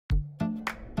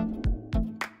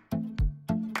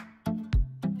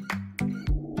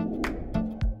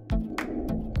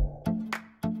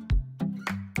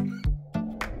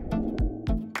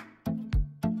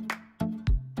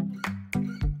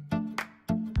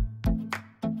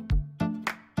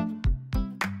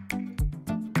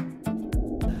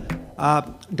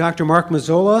Dr. Mark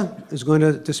Mazzola is going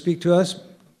to speak to us.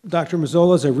 Dr.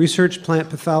 Mazzola is a research plant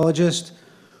pathologist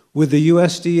with the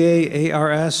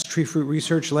USDA-ARS Tree Fruit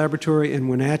Research Laboratory in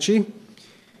Wenatchee.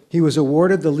 He was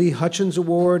awarded the Lee Hutchins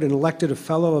Award and elected a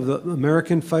Fellow of the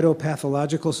American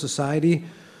Phytopathological Society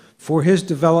for his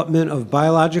development of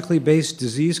biologically based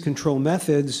disease control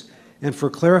methods and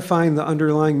for clarifying the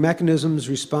underlying mechanisms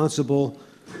responsible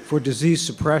for disease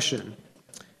suppression.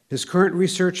 His current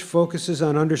research focuses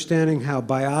on understanding how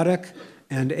biotic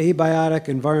and abiotic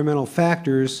environmental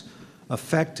factors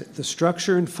affect the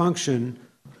structure and function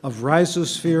of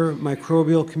rhizosphere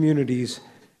microbial communities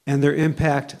and their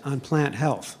impact on plant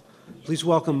health. Please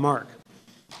welcome Mark.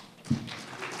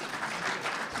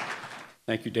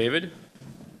 Thank you, David.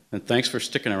 And thanks for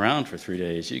sticking around for 3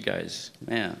 days. You guys,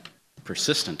 man,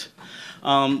 persistent.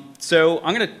 So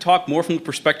I'm going to talk more from the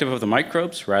perspective of the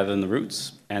microbes rather than the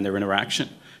roots and their interaction.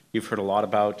 You've heard a lot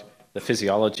about the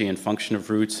physiology and function of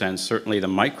roots, and certainly the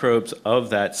microbes of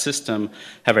that system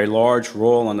have a large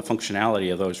role in the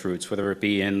functionality of those roots, whether it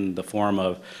be in the form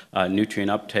of nutrient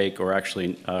uptake or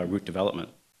actually root development.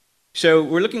 So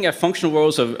we're looking at functional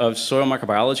roles of soil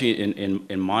microbiology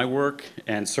in my work,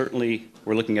 and certainly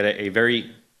we're looking at a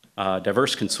very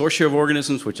diverse consortia of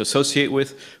organisms which associate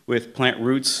with plant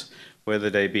roots, whether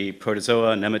they be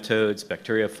protozoa, nematodes,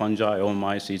 bacteria, fungi,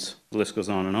 oomycetes, the list goes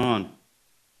on and on.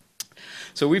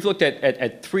 So we've looked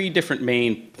at three different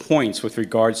main points with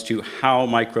regards to how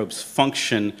microbes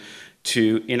function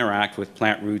to interact with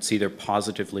plant roots, either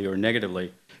positively or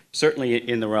negatively. Certainly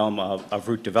in the realm of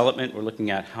root development, we're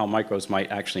looking at how microbes might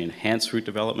actually enhance root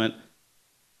development.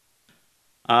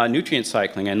 Nutrient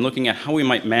cycling, and looking at how we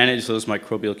might manage those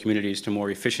microbial communities to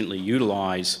more efficiently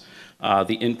utilize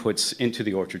the inputs into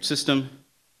the orchard system.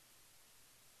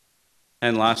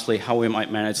 And lastly, how we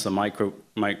might manage the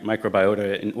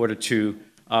microbiota in order to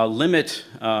limit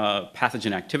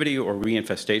pathogen activity or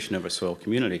reinfestation of a soil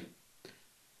community.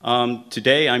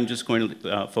 Today, I'm just going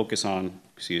to focus on,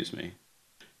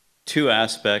 two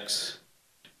aspects,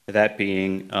 that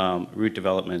being root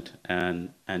development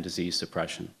and disease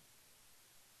suppression.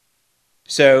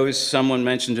 So, as someone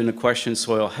mentioned in a question,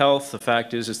 soil health. The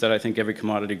fact is that I think every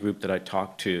commodity group that I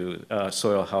talk to,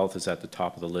 soil health is at the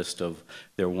top of the list of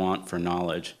their want for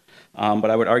knowledge.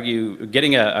 But I would argue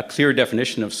getting a clear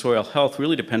definition of soil health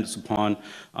really depends upon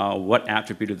what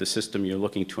attribute of the system you're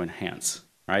looking to enhance,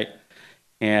 right?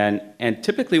 And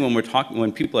typically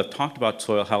when people have talked about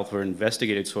soil health or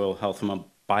investigated soil health from a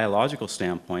biological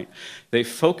standpoint, they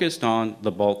focused on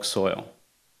the bulk soil.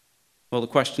 Well, the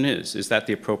question is that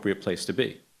the appropriate place to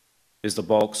be? Is the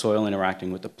bulk soil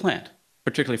interacting with the plant,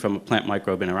 particularly from a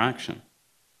plant-microbe interaction?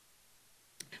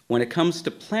 When it comes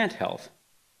to plant health,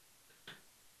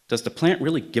 does the plant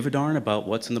really give a darn about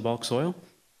what's in the bulk soil?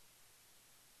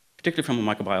 Particularly from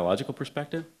a microbiological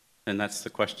perspective? And that's the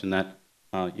question that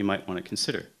you might want to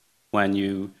consider when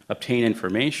you obtain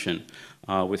information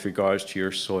with regards to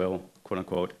your soil,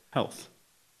 quote-unquote, health.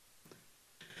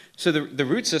 So the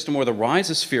root system, or the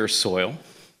rhizosphere soil,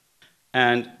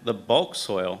 and the bulk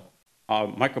soil are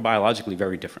microbiologically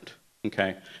very different,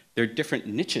 okay? They're different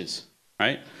niches,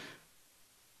 right?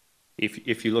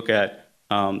 If you look at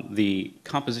the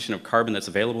composition of carbon that's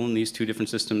available in these two different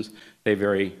systems, they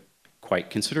vary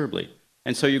quite considerably.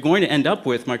 And so you're going to end up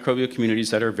with microbial communities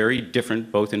that are very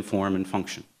different both in form and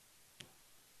function.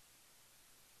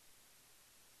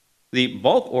 The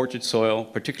bulk orchard soil,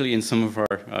 particularly in some of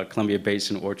our Columbia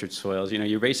Basin orchard soils,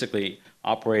 you're basically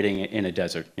operating in a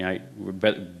desert,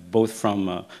 both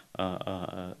from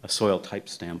a soil type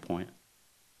standpoint.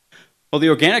 Well, the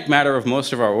organic matter of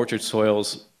most of our orchard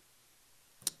soils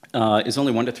is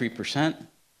only 1 to 3%,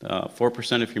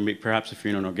 4% perhaps if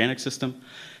you're in an organic system,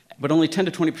 but only 10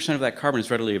 to 20% of that carbon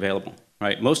is readily available,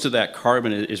 right? Most of that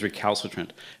carbon is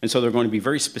recalcitrant, and so there are going to be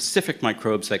very specific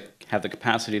microbes that have the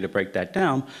capacity to break that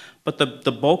down, but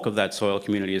the bulk of that soil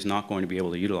community is not going to be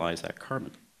able to utilize that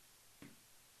carbon.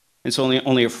 And so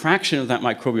only a fraction of that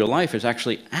microbial life is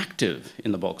actually active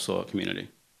in the bulk soil community.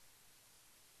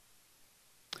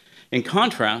 In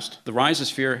contrast, the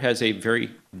rhizosphere has a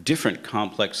very different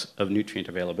complex of nutrient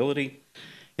availability.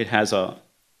 It has a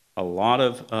lot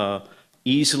of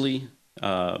easily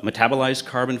metabolized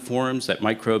carbon forms that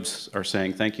microbes are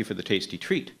saying, thank you for the tasty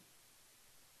treat.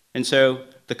 And so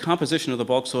the composition of the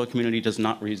bulk soil community does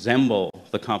not resemble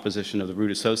the composition of the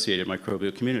root-associated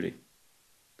microbial community.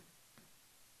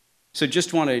 So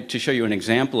just wanted to show you an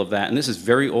example of that, and this is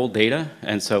very old data,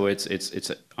 and so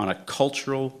it's on a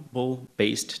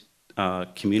cultural-based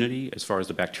community as far as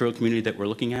the bacterial community that we're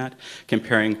looking at,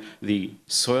 comparing the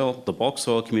bulk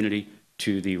soil community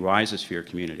to the rhizosphere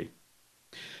community.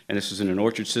 And this is in an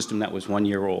orchard system that was 1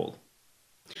 year old.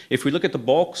 If we look at the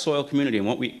bulk soil community and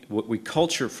what we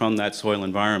culture from that soil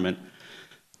environment,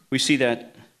 we see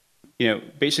that,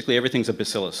 basically everything's a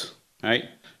bacillus, right?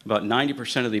 About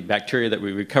 90% of the bacteria that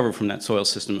we recover from that soil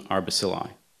system are bacilli.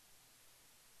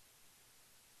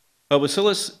 Well,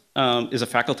 bacillus is a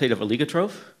facultative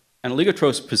oligotroph, and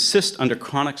oligotrophs persist under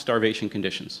chronic starvation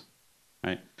conditions,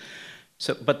 right?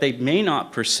 But they may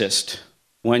not persist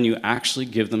when you actually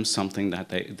give them something that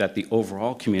the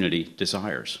overall community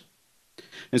desires.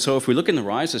 And so if we look in the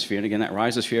rhizosphere, and again, that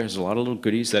rhizosphere has a lot of little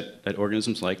goodies that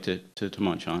organisms like to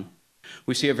munch on,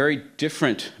 we see a very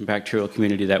different bacterial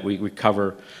community that we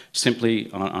recover simply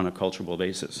on a culturable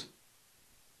basis.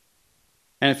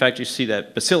 And in fact, you see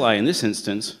that bacilli in this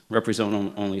instance represent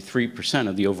only 3%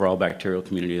 of the overall bacterial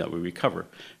community that we recover.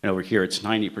 And over here, it's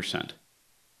 90%.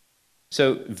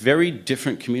 So very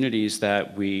different communities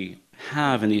that we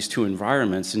have in these two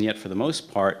environments, and yet for the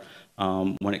most part,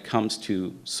 when it comes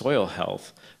to soil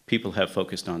health, people have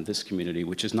focused on this community,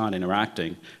 which is not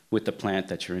interacting with the plant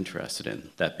that you're interested in,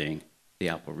 that being the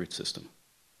apple root system.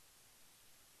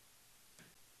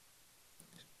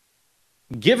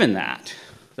 Given that,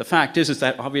 the fact is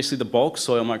that obviously the bulk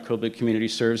soil microbial community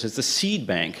serves as the seed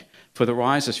bank for the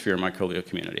rhizosphere microbial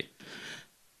community.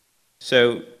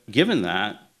 So given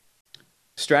that,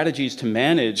 strategies to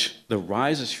manage the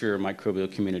rhizosphere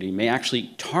microbial community may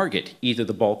actually target either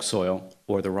the bulk soil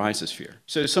or the rhizosphere.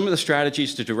 So some of the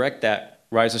strategies to direct that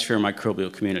rhizosphere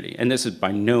microbial community, and this is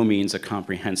by no means a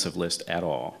comprehensive list at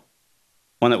all.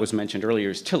 One that was mentioned earlier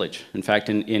is tillage. In fact,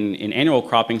 in annual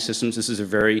cropping systems, this is a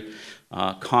very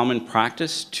common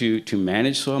practice to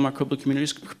manage soil microbial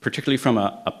communities, particularly from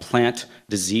a plant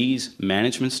disease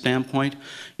management standpoint.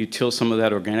 You till some of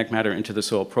that organic matter into the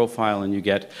soil profile and you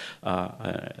get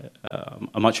a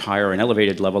much higher and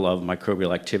elevated level of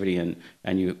microbial activity,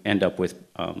 and you end up with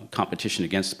competition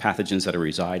against pathogens that are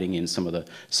residing in some of the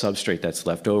substrate that's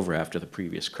left over after the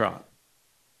previous crop.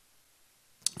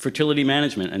 Fertility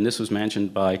management, and this was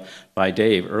mentioned by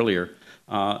Dave earlier,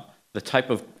 the type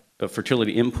of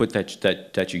fertility input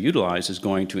that you utilize is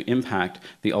going to impact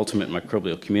the ultimate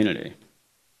microbial community.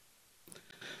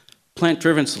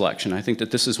 Plant-driven selection, I think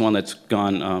that this is one that's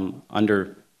gone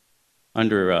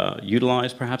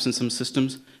underutilized perhaps in some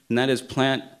systems, and that is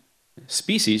plant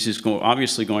species is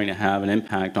obviously going to have an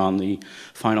impact on the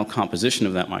final composition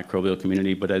of that microbial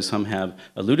community, but as some have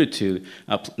alluded to,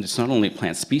 it's not only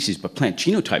plant species, but plant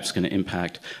genotype is going to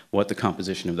impact what the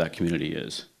composition of that community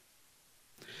is.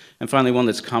 And finally, one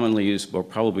that's commonly used, or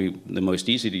probably the most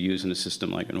easy to use in a system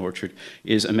like an orchard,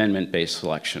 is amendment-based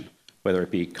selection, whether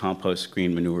it be compost,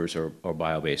 green manures, or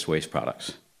bio-based waste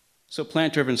products. So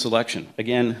plant-driven selection,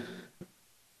 again,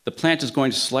 the plant is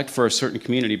going to select for a certain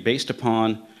community based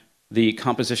upon the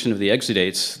composition of the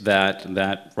exudates that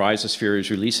rhizosphere is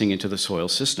releasing into the soil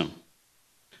system.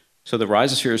 So the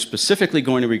rhizosphere is specifically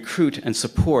going to recruit and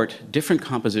support different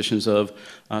compositions of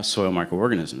soil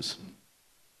microorganisms.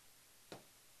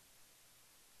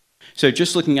 So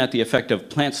just looking at the effect of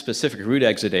plant-specific root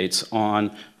exudates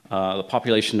on the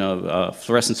population of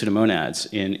fluorescent pseudomonads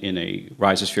in a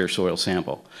rhizosphere soil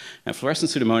sample. Now,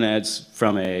 fluorescent pseudomonads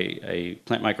from a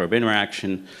plant microbe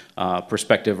interaction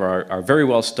perspective are very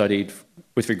well studied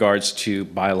with regards to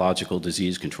biological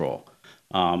disease control.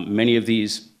 Many of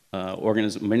these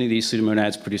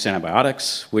pseudomonads produce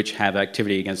antibiotics, which have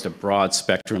activity against a broad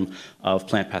spectrum of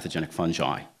plant pathogenic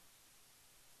fungi.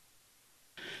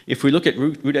 If we look at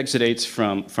root exudates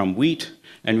from wheat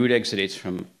and root exudates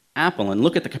from apple and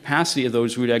look at the capacity of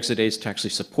those root exudates to actually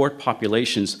support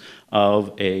populations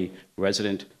of a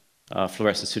resident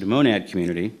fluorescent pseudomonad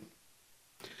community,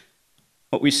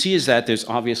 what we see is that there's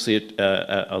obviously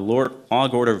a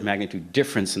log order of magnitude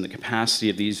difference in the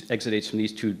capacity of these exudates from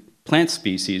these two plant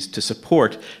species to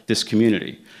support this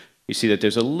community. You see that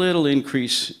there's a little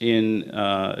increase in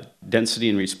density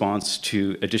in response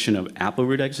to addition of apple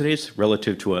root exudates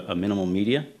relative to a minimal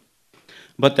media.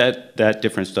 But that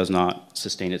difference does not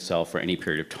sustain itself for any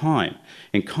period of time.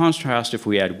 In contrast, if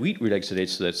we add wheat root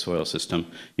exudates to that soil system,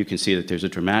 you can see that there's a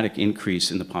dramatic increase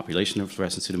in the population of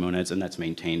fluorescent pseudomonads, and that's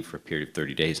maintained for a period of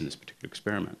 30 days in this particular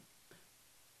experiment.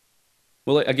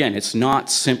 Well, again, it's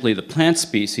not simply the plant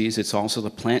species, it's also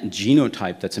the plant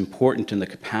genotype that's important in the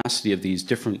capacity of these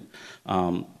different,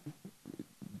 in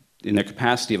the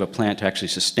capacity of a plant to actually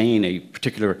sustain a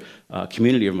particular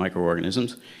community of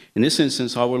microorganisms. In this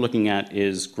instance, all we're looking at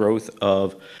is growth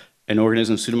of an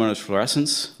organism, Pseudomonas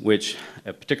fluorescens, which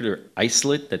a particular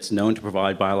isolate that's known to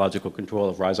provide biological control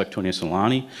of Rhizoctonia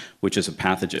solani, which is a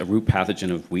root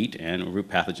pathogen of wheat and a root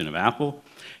pathogen of apple.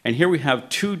 And here we have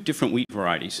two different wheat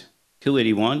varieties, Hill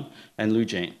 81 and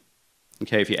Lujane.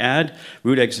 Okay, if you add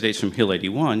root exudates from Hill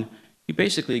 81, you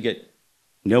basically get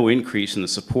no increase in the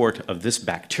support of this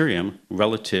bacterium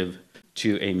relative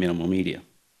to a minimal media.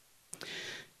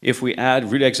 If we add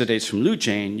root exudates from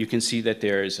lutein, you can see that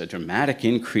there is a dramatic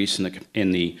increase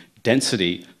in the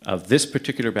density of this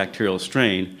particular bacterial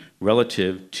strain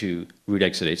relative to root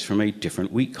exudates from a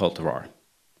different wheat cultivar.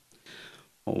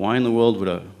 Well, why in the world would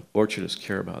an orchardist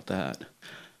care about that?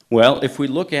 Well, if we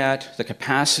look at the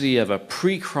capacity of a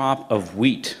pre-crop of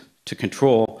wheat to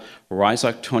control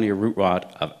Rhizoctonia root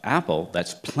rot of apple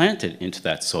that's planted into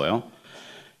that soil,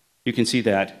 you can see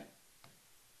that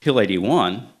Hill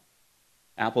 81,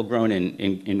 apple grown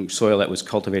in soil that was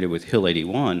cultivated with Hill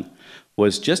 81,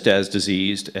 was just as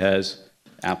diseased as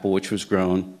apple which was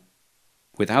grown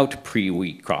without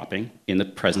pre-wheat cropping in the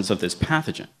presence of this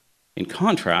pathogen. In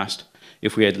contrast,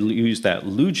 if we had used that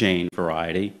lutein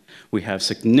variety, we have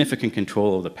significant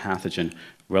control of the pathogen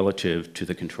relative to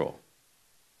the control.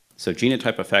 So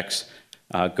genotype effects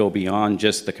go beyond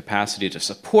just the capacity to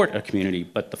support a community,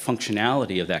 but the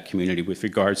functionality of that community with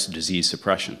regards to disease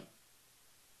suppression.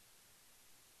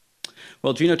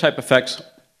 Well, genotype effects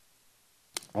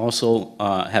also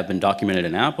have been documented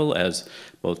in apple, as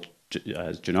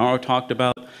Gennaro talked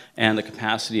about, and the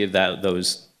capacity of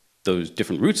those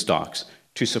different rootstocks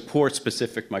to support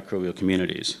specific microbial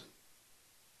communities.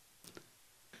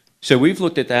 So we've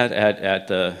looked at that at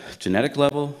the genetic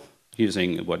level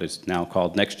using what is now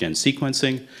called next-gen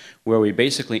sequencing, where we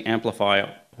basically amplify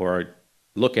or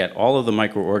look at all of the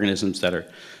microorganisms that are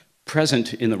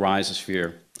present in the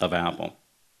rhizosphere of apple.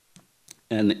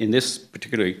 And in this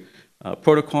particular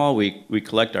protocol, we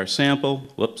collect our sample,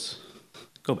 whoops,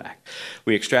 go back.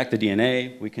 We extract the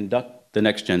DNA, we conduct the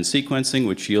next-gen sequencing,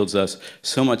 which yields us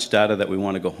so much data that we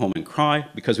want to go home and cry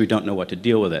because we don't know what to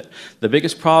deal with it. The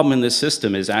biggest problem in this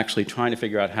system is actually trying to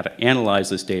figure out how to analyze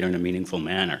this data in a meaningful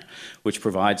manner, which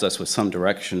provides us with some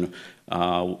direction,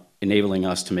 enabling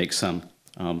us to make some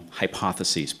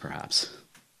hypotheses, perhaps.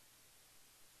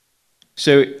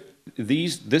 So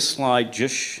this slide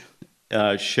just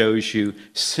shows you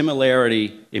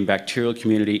similarity in bacterial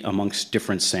community amongst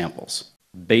different samples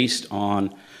based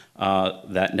on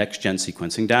that next-gen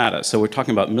sequencing data. So we're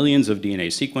talking about millions of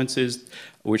DNA sequences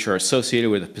which are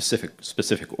associated with a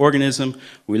specific organism.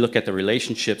 We look at the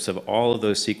relationships of all of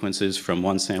those sequences from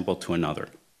one sample to another.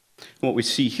 What we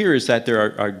see here is that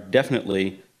there are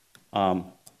definitely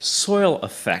soil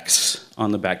effects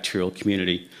on the bacterial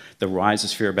community, the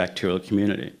rhizosphere bacterial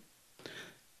community.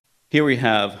 Here we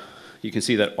have, you can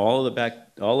see that all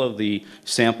of the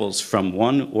samples from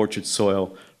one orchard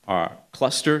soil are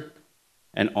clustered,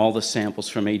 and all the samples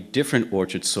from a different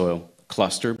orchard soil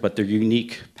cluster, but they're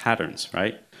unique patterns,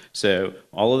 right? So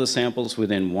all of the samples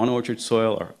within one orchard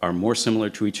soil are more similar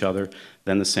to each other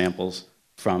than the samples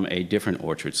from a different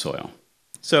orchard soil.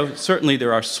 So certainly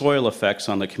there are soil effects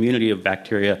on the community of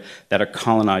bacteria that are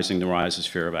colonizing the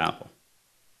rhizosphere of apple.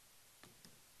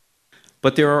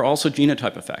 But there are also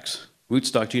genotype effects,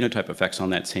 rootstock genotype effects on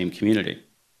that same community.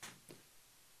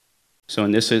 So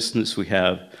in this instance, we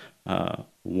have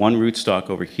one rootstock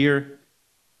over here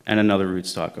and another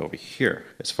rootstock over here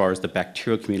as far as the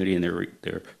bacterial community and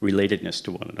their relatedness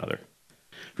to one another.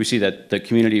 We see that the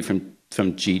community from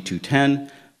G210,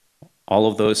 all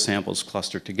of those samples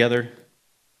cluster together,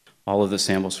 all of the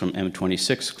samples from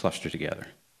M26 cluster together.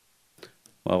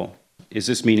 Well, is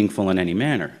this meaningful in any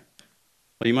manner?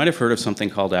 Well, you might have heard of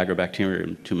something called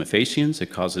Agrobacterium tumefaciens.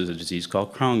 It causes a disease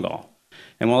called crown gall.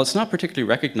 And while it's not particularly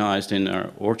recognized in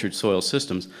our orchard soil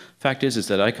systems, fact is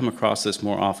that I come across this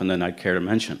more often than I'd care to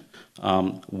mention.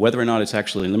 Whether or not it's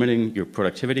actually limiting your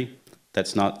productivity,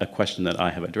 that's not a question that I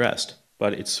have addressed,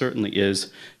 but it certainly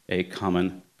is a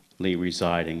commonly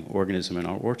residing organism in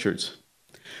our orchards.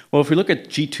 Well, if we look at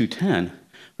G210,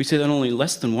 we see that only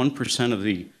less than 1% of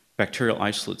the bacterial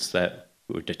isolates that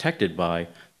were detected by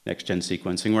next-gen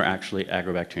sequencing were actually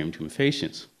Agrobacterium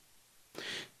tumefaciens.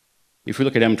 If we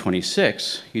look at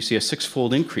M26, you see a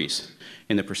 6-fold increase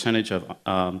in the percentage of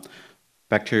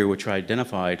bacteria which are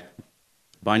identified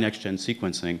by next-gen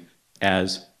sequencing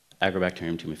as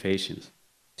Agrobacterium tumefaciens.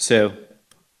 So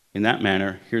in that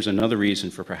manner, here's another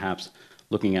reason for perhaps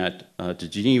looking at the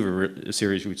Geneva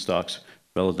series rootstocks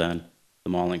rather than the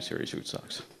Malling series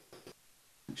rootstocks.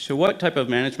 So what type of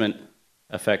management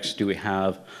effects do we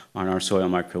have on our soil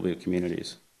microbial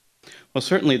communities? Well,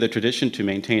 certainly the tradition to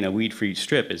maintain a weed-free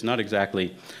strip is not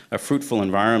exactly a fruitful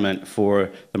environment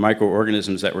for the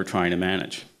microorganisms that we're trying to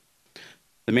manage.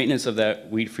 The maintenance of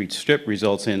that weed-free strip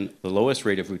results in the lowest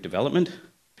rate of root development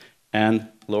and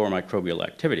lower microbial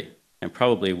activity. And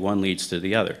probably one leads to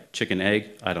the other. Chicken,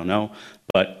 egg, I don't know.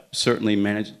 But certainly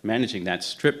managing that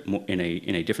strip in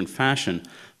a different fashion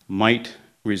might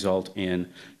result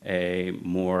in a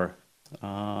more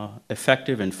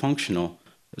effective and functional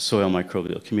soil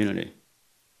microbial community.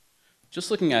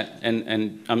 Just looking at,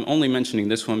 and I'm only mentioning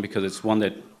this one because it's one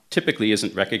that typically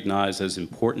isn't recognized as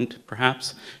important,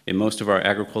 perhaps, in most of our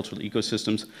agricultural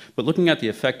ecosystems, but looking at the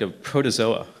effect of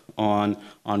protozoa on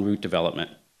root development.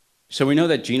 So we know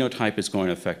that genotype is going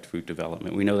to affect root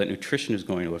development. We know that nutrition is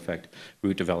going to affect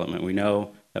root development. We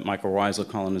know that mycorrhizal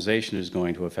colonization is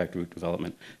going to affect root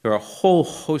development. There are a whole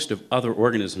host of other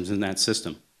organisms in that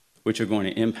system which are going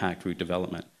to impact root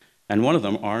development. And one of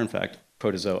them are, in fact,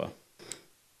 protozoa.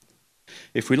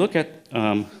 If we look at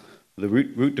the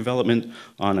root development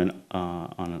on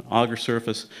an agar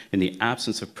surface in the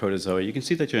absence of protozoa, you can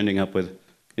see that you're ending up with,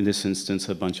 in this instance,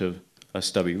 a bunch of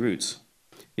stubby roots.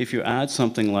 If you add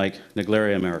something like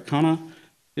Naegleria americana,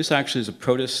 this actually is a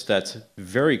protist that's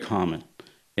very common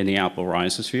in the apple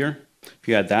rhizosphere. If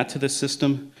you add that to the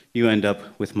system, you end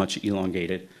up with much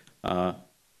elongated and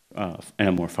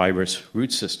a more fibrous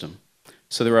root system.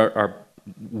 So there are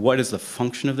what is the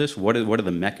function of this? What are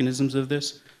the mechanisms of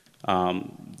this?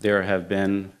 There have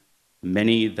been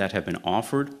many that have been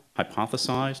offered,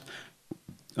 hypothesized,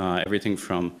 everything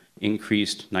from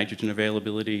increased nitrogen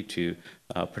availability to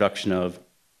production of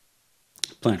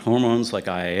plant hormones like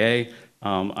IAA.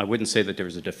 I wouldn't say that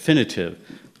there's a definitive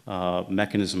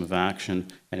mechanism of action,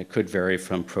 and it could vary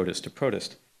from protist to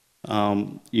protist.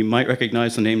 You might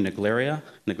recognize the name Naegleria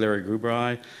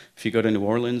gruberi. If you go to New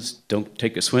Orleans, don't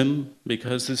take a swim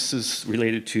because this is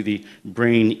related to the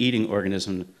brain-eating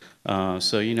organism.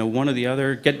 So, you know, one or the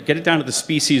other, get it down to the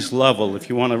species level if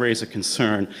you want to raise a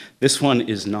concern. This one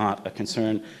is not a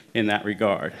concern in that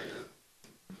regard.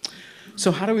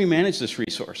 So how do we manage this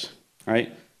resource,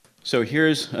 right? So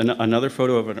here's another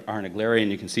photo of our Naegleria,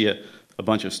 and you can see a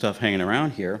bunch of stuff hanging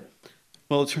around here.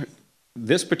 Well,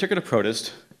 this particular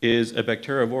protist is a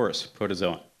bacteriovorous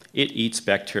protozoan. It eats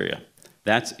bacteria.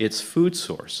 That's its food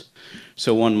source.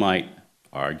 So one might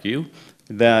argue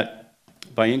that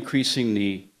by increasing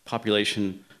the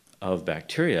population of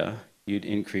bacteria, you'd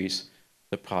increase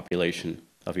the population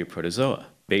of your protozoa.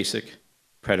 Basic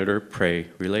predator-prey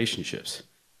relationships.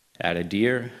 Add a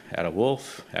deer, add a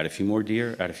wolf, add a few more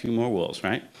deer, add a few more wolves,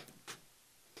 right?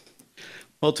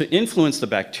 Well, to influence the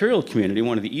bacterial community,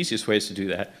 one of the easiest ways to do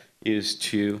that is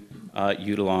to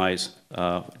utilize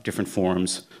different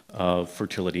forms of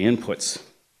fertility inputs.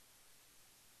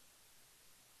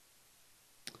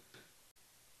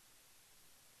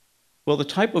 Well, the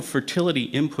type of fertility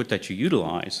input that you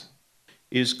utilize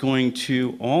is going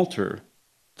to alter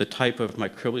the type of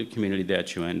microbial community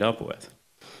that you end up with.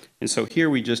 And so here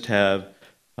we just have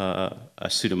a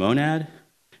pseudomonad,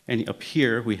 and up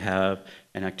here we have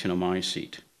an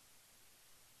actinomycete.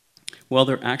 Well,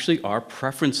 there actually are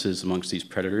preferences amongst these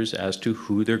predators as to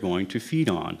who they're going to feed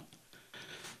on.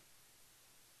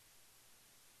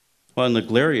 While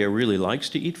Naegleria really likes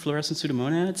to eat fluorescent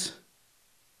pseudomonads,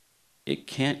 it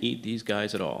can't eat these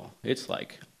guys at all. It's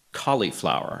like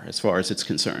cauliflower as far as it's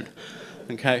concerned.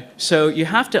 Okay? So you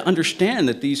have to understand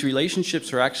that these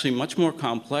relationships are actually much more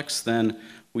complex than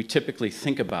we typically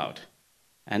think about.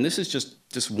 And this is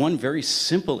just one very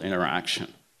simple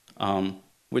interaction,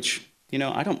 which, you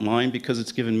know, I don't mind because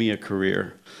it's given me a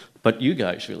career. But you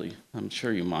guys really, I'm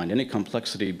sure you mind. Any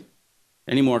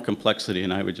more complexity,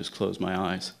 and I would just close my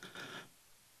eyes.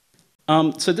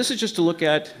 So this is just to look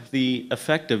at the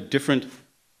effect of different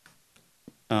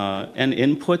end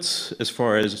inputs as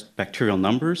far as bacterial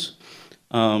numbers.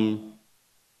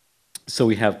 So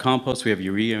we have compost, we have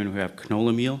urea, and we have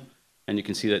canola meal. And you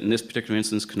can see that in this particular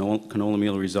instance, canola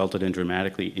meal resulted in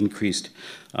dramatically increased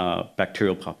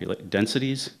bacterial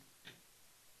densities.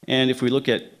 And if we look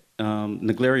at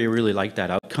Naegleria really liked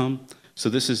that outcome. So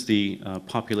this is the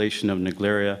population of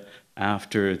Naegleria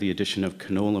after the addition of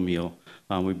canola meal.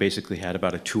 We basically had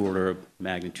about a 2 order of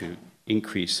magnitude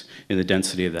increase in the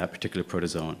density of that particular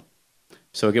protozoan.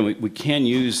 So again, we can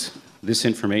use this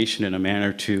information in a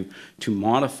manner to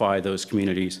modify those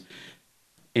communities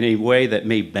in a way that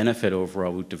may benefit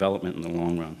overall root development in the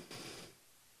long run.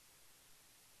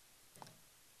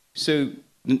 So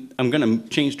I'm going to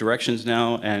change directions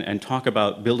now and talk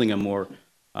about building a more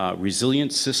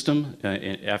resilient system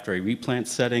after a replant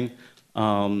setting,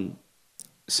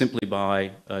 simply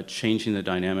by changing the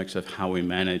dynamics of how we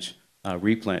manage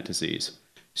replant disease.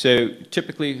 So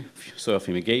typically, soil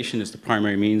fumigation is the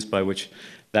primary means by which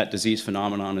that disease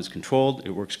phenomenon is controlled.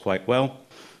 It works quite well.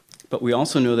 But we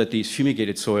also know that these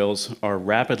fumigated soils are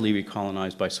rapidly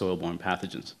recolonized by soil-borne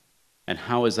pathogens. And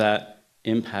how is that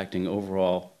impacting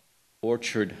overall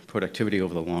orchard productivity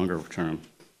over the longer term?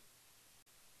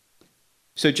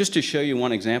 So just to show you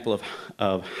one example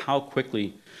of how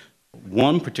quickly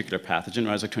one particular pathogen,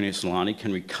 Rhizoctonia solani,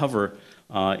 can recover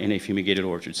in a fumigated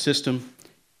orchard system.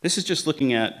 This is just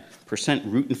looking at percent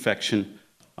root infection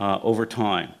over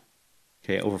time,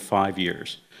 okay, over 5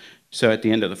 years. So at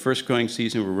the end of the first growing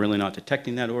season, we're really not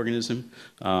detecting that organism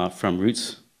from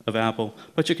roots of apple,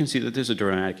 but you can see that there's a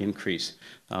dramatic increase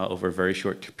over a very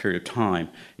short period of time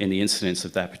in the incidence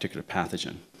of that particular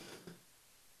pathogen.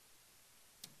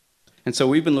 And so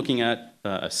we've been looking at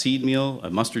a seed meal, a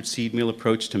mustard seed meal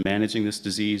approach to managing this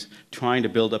disease, trying to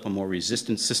build up a more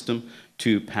resistant system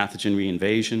to pathogen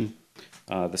reinvasion.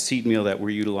 The seed meal that we're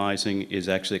utilizing is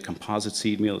actually a composite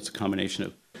seed meal. It's a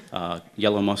combination of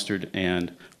yellow mustard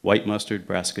and white mustard,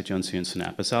 Brassica jonesii and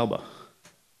Sinapis alba.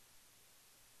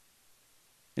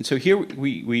 And so here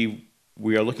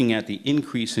we are looking at the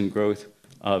increase in growth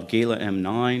of Gala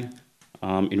M9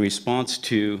 in response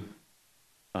to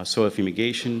soil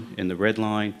fumigation in the red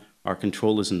line, our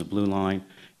control is in the blue line,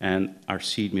 and our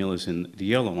seed meal is in the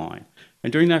yellow line.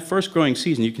 And during that first growing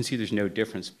season, you can see there's no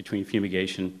difference between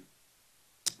fumigation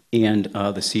and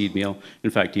the seed meal. In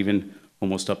fact, even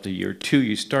almost up to year 2,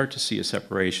 you start to see a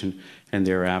separation, and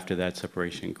thereafter that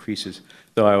separation increases.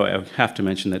 Though I have to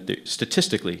mention that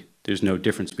statistically, there's no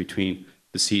difference between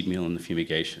the seed meal and the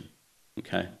fumigation,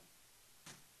 okay?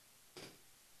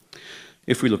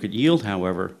 If we look at yield,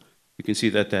 however, you can see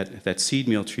that that seed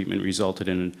meal treatment resulted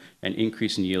in an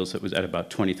increase in yields that was at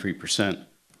about 23%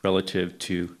 relative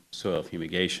to soil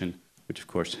fumigation, which of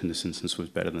course in this instance was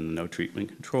better than the no treatment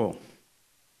control.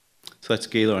 So that's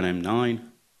Galar on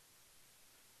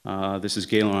M9. This is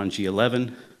Galar on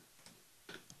G11.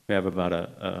 We have about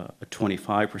a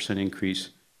 25% increase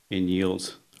in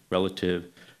yields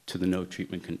relative to the no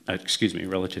treatment,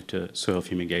 relative to soil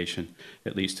fumigation,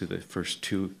 at least to the first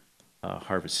 2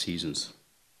 harvest seasons.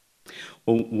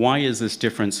 Well, why is this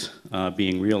difference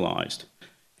being realized?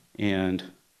 And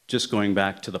just going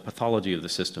back to the pathology of the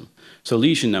system. So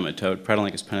lesion nematode,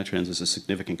 Pratolynchus penetrans, is a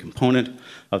significant component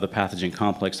of the pathogen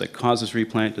complex that causes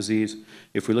replant disease.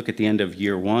 If we look at the end of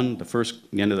year 1,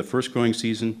 the end of the first growing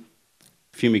season,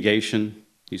 fumigation,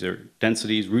 these are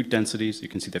densities, root densities. You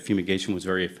can see that fumigation was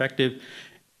very effective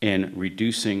in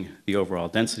reducing the overall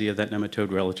density of that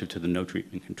nematode relative to the no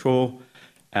treatment control,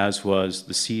 as was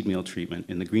the seed meal treatment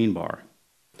in the green bar.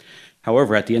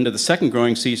 However, at the end of the second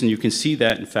growing season, you can see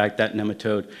that, in fact, that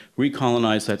nematode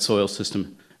recolonized that soil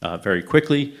system very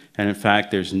quickly, and in fact,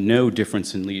 there's no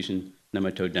difference in lesion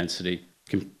nematode density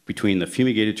between the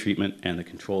fumigated treatment and the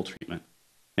control treatment.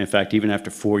 In fact, even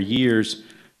after 4 years,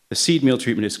 the seed meal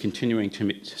treatment is continuing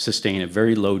to sustain a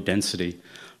very low density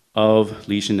of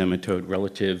lesion nematode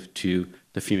relative to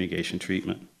the fumigation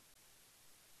treatment.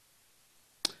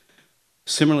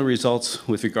 Similar results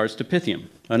with regards to Pythium,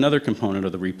 another component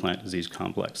of the replant disease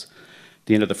complex. At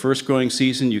the end of the first growing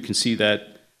season, you can see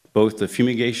that both the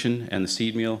fumigation and the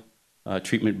seed meal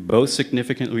treatment both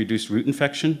significantly reduced root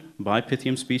infection by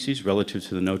Pythium species relative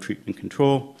to the no treatment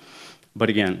control. But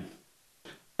again,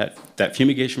 that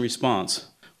fumigation response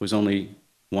was only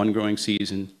 1 growing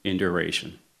season in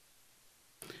duration,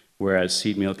 whereas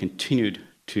seed meal continued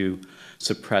to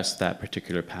suppress that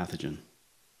particular pathogen.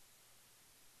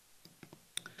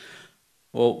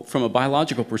 Well, from a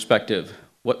biological perspective,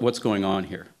 what's going on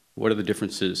here? What are the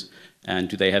differences? And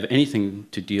do they have anything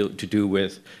to do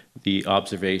with the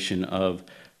observation of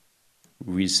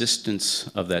resistance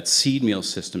of that seed meal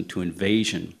system to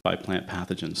invasion by plant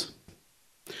pathogens?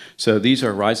 So these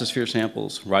are rhizosphere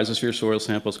samples, rhizosphere soil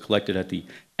samples collected at the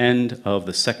end of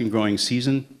the second growing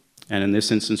season. And in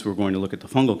this instance, we're going to look at the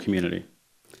fungal community.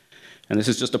 And this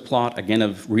is just a plot, again,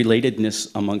 of relatedness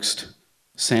amongst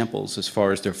samples as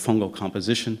far as their fungal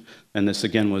composition, and this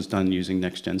again was done using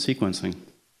next-gen sequencing.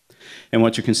 And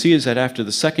what you can see is that after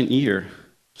the second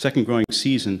growing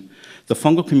season, the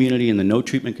fungal community and the no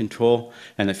treatment control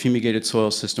and the fumigated soil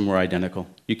system were identical.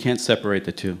 You can't separate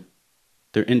the two.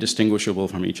 They're indistinguishable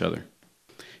from each other.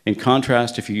 In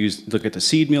contrast, if you look at the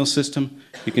seed meal system,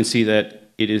 you can see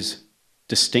that it is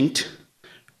distinct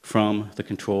from the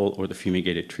control or the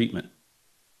fumigated treatment.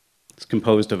 It's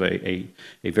composed of a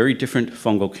very different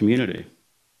fungal community.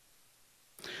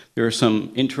 There are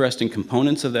some interesting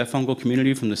components of that fungal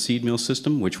community from the seed meal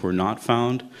system which were not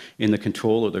found in the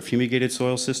control or the fumigated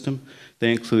soil system.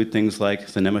 They include things like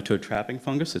the nematode trapping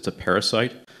fungus. It's a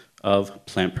parasite of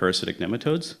plant parasitic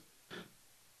nematodes.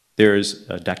 There's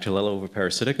Dactylella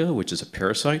oviparasitica, which is a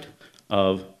parasite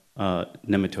of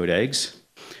nematode eggs.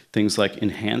 Things like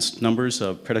enhanced numbers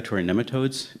of predatory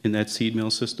nematodes in that seed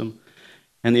meal system.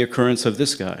 And the occurrence of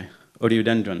this guy,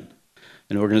 Odiodendron,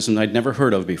 an organism I'd never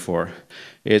heard of before.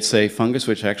 It's a fungus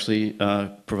which actually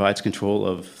provides control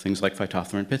of things like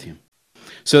Phytophthora and Pythium.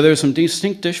 So there are some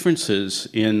distinct differences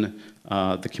in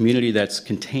the community that's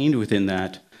contained within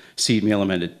that seed meal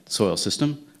amended soil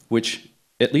system, which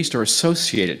at least are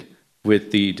associated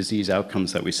with the disease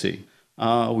outcomes that we see.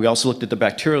 We also looked at the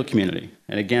bacterial community,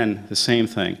 and again, the same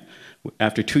thing.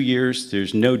 After 2 years,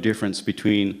 there's no difference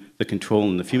between the control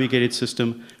and the fumigated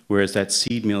system, whereas that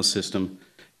seed meal system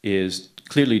is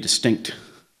clearly distinct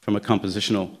from a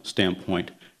compositional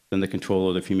standpoint than the control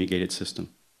of the fumigated system.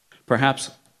 Perhaps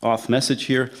off message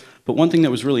here, but one thing that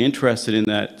was really interested in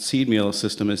that seed meal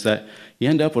system is that you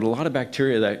end up with a lot of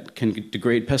bacteria that can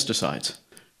degrade pesticides.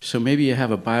 So maybe you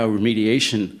have a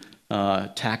bioremediation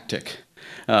tactic,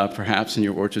 perhaps in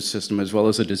your orchard system, as well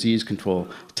as a disease control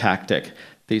tactic.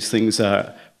 These things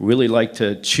really like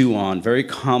to chew on very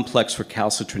complex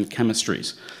recalcitrant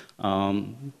chemistries.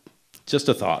 Just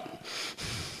a thought.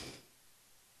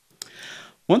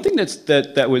 One thing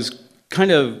that was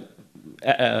kind of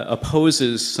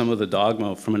opposes some of the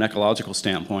dogma from an ecological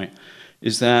standpoint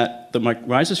is that the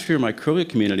rhizosphere microbial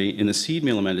community in the seed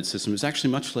meal amended system is actually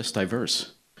much less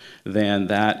diverse than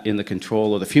that in the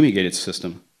control of the fumigated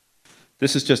system.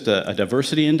 This is just a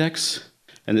diversity index,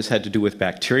 and this had to do with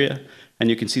bacteria. And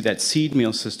you can see that seed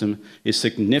meal system is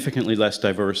significantly less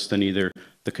diverse than either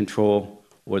the control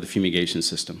or the fumigation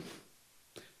system.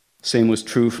 Same was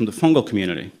true from the fungal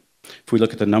community. If we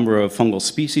look at the number of fungal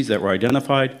species that were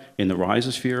identified in the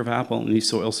rhizosphere of apple in these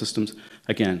soil systems,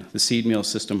 again, the seed meal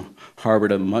system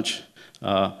harbored a much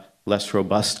less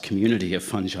robust community of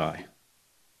fungi.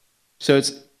 So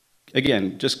it's,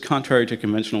 again, just contrary to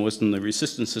conventional wisdom, the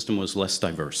resistance system was less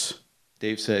diverse.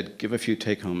 Dave said, give a few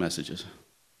take-home messages.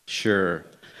 Sure.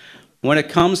 When it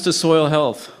comes to soil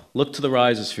health, look to the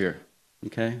rhizosphere,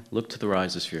 okay? Look to the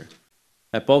rhizosphere.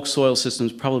 That bulk soil system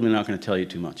is probably not going to tell you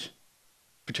too much,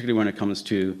 particularly when it comes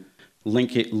to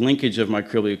linkage of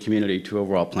microbial community to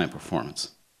overall plant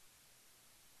performance.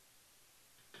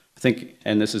 I think,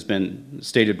 and this has been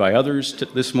stated by others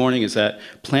this morning, is that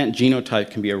plant genotype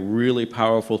can be a really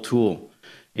powerful tool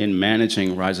in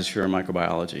managing rhizosphere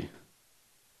microbiology.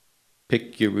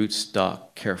 Pick your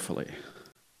rootstock carefully.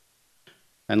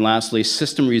 And lastly,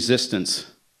 system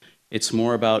resistance. It's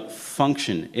more about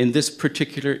function. In this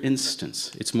particular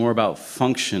instance, it's more about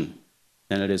function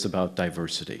than it is about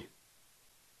diversity.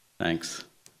 Thanks.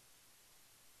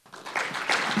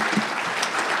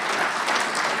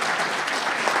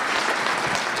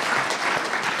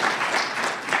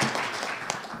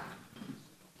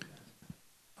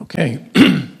 Okay,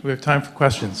 we have time for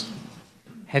questions.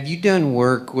 Have you done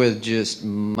work with just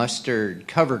mustard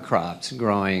cover crops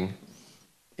growing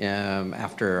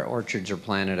after orchards are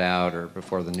planted out or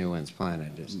before the new ones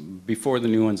planted? Before the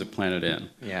new ones are planted in.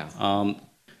 Yeah.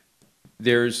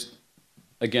 There's,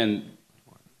 again,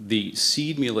 the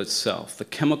seed meal itself, the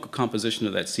chemical composition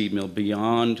of that seed meal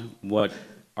beyond what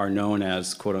are known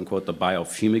as, quote unquote, the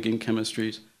biofumigant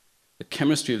chemistries. The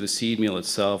chemistry of the seed meal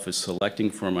itself is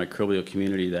selecting for a microbial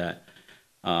community that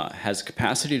has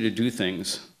capacity to do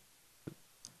things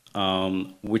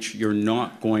which you're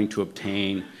not going to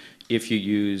obtain if you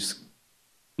use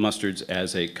mustards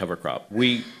as a cover crop.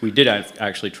 We did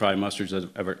actually try mustards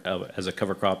as a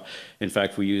cover crop. In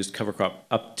fact, we used cover crop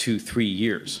up to 3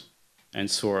 years and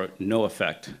saw no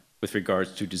effect with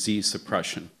regards to disease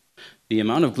suppression. The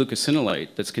amount of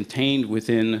glucosinolate that's contained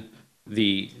within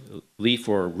the leaf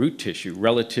or root tissue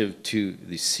relative to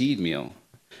the seed meal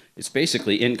is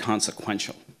basically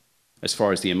inconsequential as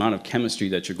far as the amount of chemistry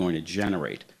that you're going to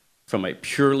generate from a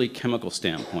purely chemical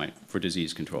standpoint for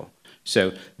disease control.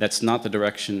 So that's not the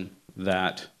direction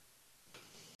that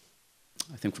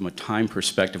I think from a time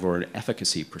perspective or an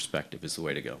efficacy perspective is the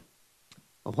way to go.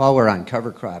 While we're on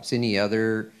cover crops, any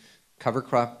other cover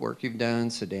crop work you've done?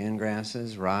 Sudan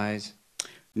grasses, rye?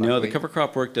 No, the cover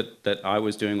crop work that I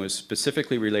was doing was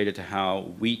specifically related to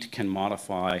how wheat can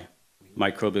modify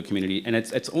microbial community. And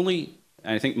it's only,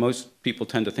 I think most people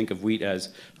tend to think of wheat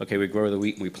as, okay, we grow the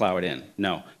wheat and we plow it in.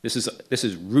 No, this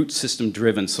is root system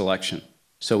driven selection.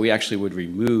 So we actually would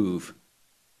remove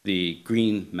the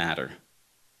green matter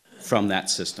from that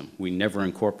system. We never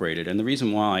incorporate it. And the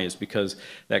reason why is because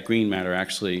that green matter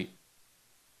actually,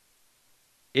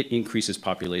 it increases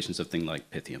populations of things like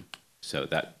Pythium. So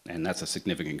that's a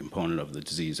significant component of the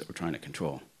disease that we're trying to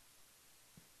control.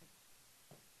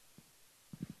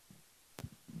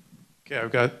 Okay,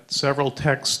 I've got several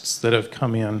texts that have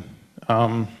come in.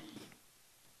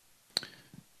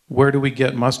 Where do we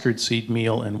get mustard seed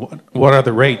meal and what are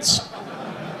the rates?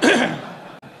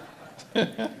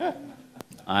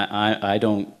 I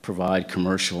don't provide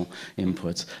commercial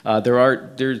inputs.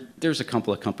 There's a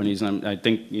couple of companies, and I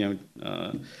think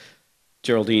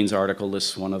Geraldine's article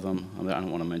lists one of them. I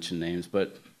don't want to mention names,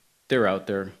 but they're out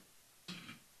there.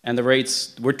 And the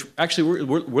rates, we're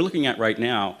looking at right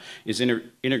now is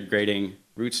integrating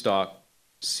rootstock,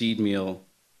 seed meal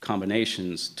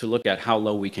combinations to look at how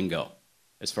low we can go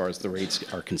as far as the rates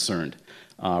are concerned.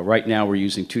 Right now, we're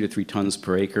using 2 to 3 tons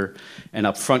per acre. And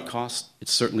upfront cost,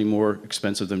 it's certainly more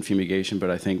expensive than fumigation, but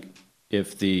I think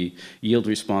if the yield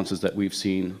responses that we've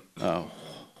seen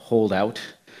hold out,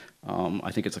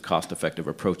 I think it's a cost-effective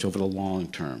approach over the long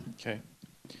term. Okay.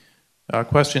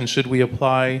 Question, should we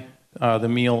apply the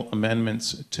meal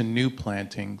amendments to new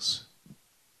plantings?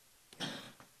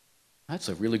 That's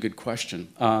a really good question.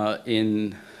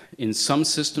 In some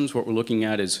systems, what we're looking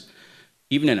at is,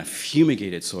 even in a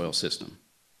fumigated soil system,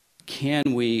 can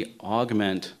we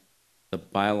augment the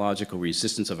biological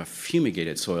resistance of a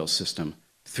fumigated soil system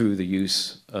through the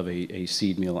use of a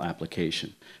seed meal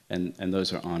application? And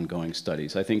those are ongoing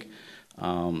studies. I think,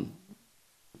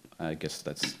 I guess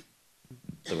that's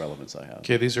the relevance I have.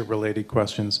 Okay, these are related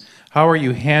questions. How are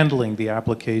you handling the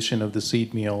application of the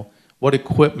seed meal? What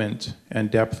equipment and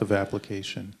depth of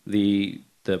application? The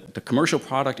commercial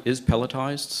product is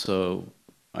pelletized, so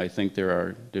I think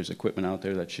there's equipment out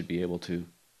there that should be able to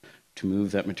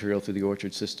move that material through the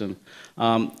orchard system.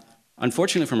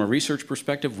 Unfortunately, from a research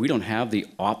perspective, we don't have the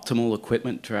optimal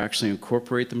equipment to actually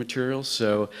incorporate the material.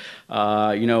 So,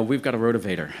 we've got a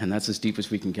rotavator, and that's as deep as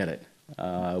we can get it,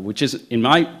 which is,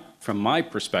 from my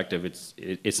perspective,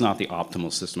 it's not the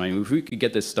optimal system. I mean, if we could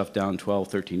get this stuff down 12,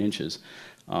 13 inches,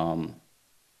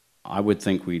 I would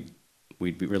think we'd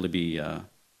really be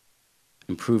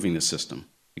improving the system,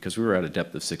 because we were at a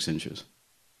depth of 6 inches.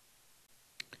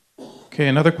 Okay,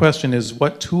 another question is,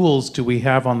 what tools do we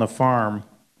have on the farm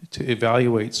to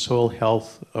evaluate soil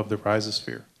health of the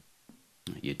rhizosphere?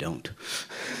 You don't.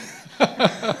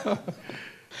 I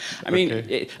mean,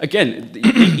 Okay. again,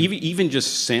 even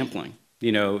just sampling,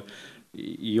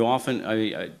 you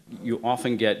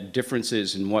often get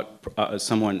differences in what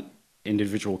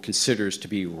individual considers to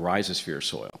be rhizosphere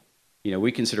soil.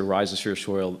 We consider rhizosphere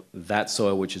soil that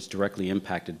soil which is directly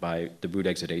impacted by the root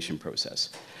exudation process.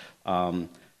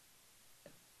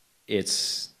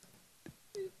 It's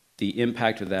the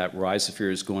impact of that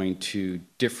rhizosphere is going to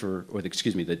differ, or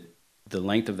the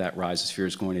length of that rhizosphere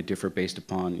is going to differ based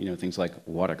upon things like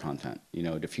water content,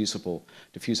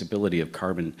 diffusibility of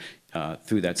carbon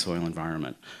through that soil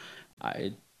environment.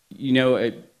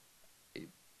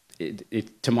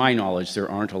 To my knowledge, there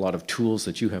aren't a lot of tools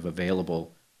that you have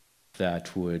available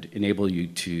that would enable you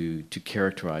to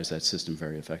characterize that system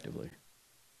very effectively.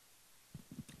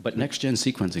 But next-gen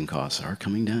sequencing costs are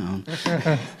coming down.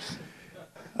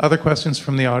 Other questions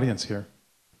from the audience here?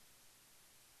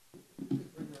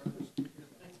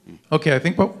 Okay, I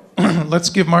think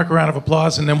let's give Mark a round of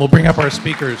applause, and then we'll bring up our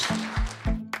speakers.